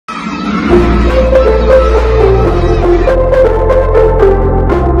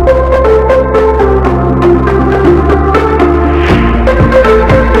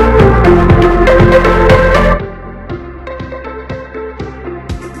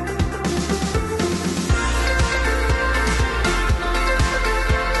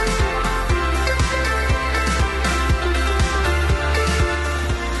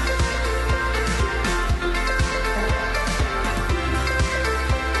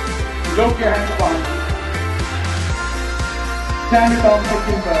Look your hands apart. Stand it on for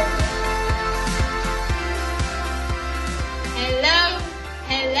timber. Hello,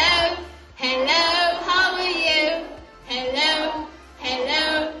 hello, hello, how are you? Hello,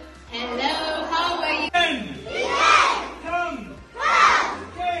 hello, hello, how are you? Come.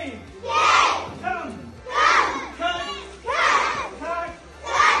 Game. Come.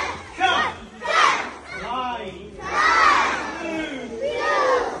 Cut. Lie.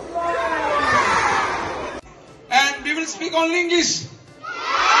 And we will speak only English.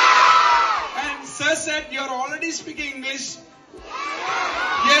 And sir said you're already speaking English.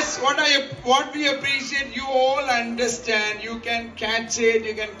 Yes, what we appreciate, you all understand, you can catch it,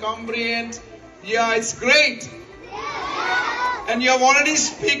 you can comprehend. Yeah, it's great. And you're already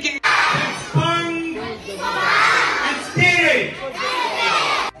speaking tongue and spirit.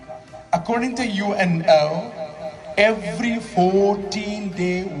 According to UNO, every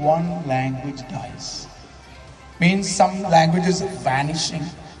 14-day one language dies. Means some languages vanishing,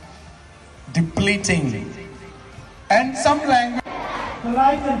 depleting, and some language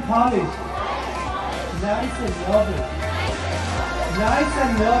Polite and polished. Nice and lovely. Nice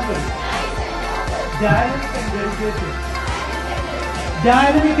and lovely. Dynamic and dedicated.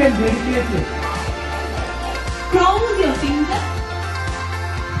 Dynamic and dedicated. Cross your finger.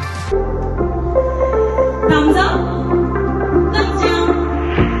 Thumbs up. Thumbs down.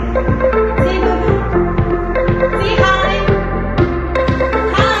 Say bye. Say hi.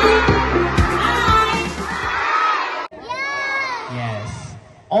 Hi. Yes.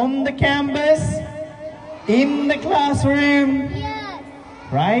 On the campus, in the classroom, Yes.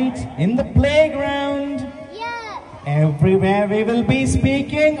 right? In the playground, Yes. everywhere we will be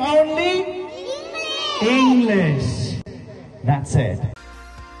speaking only English. English. That's it.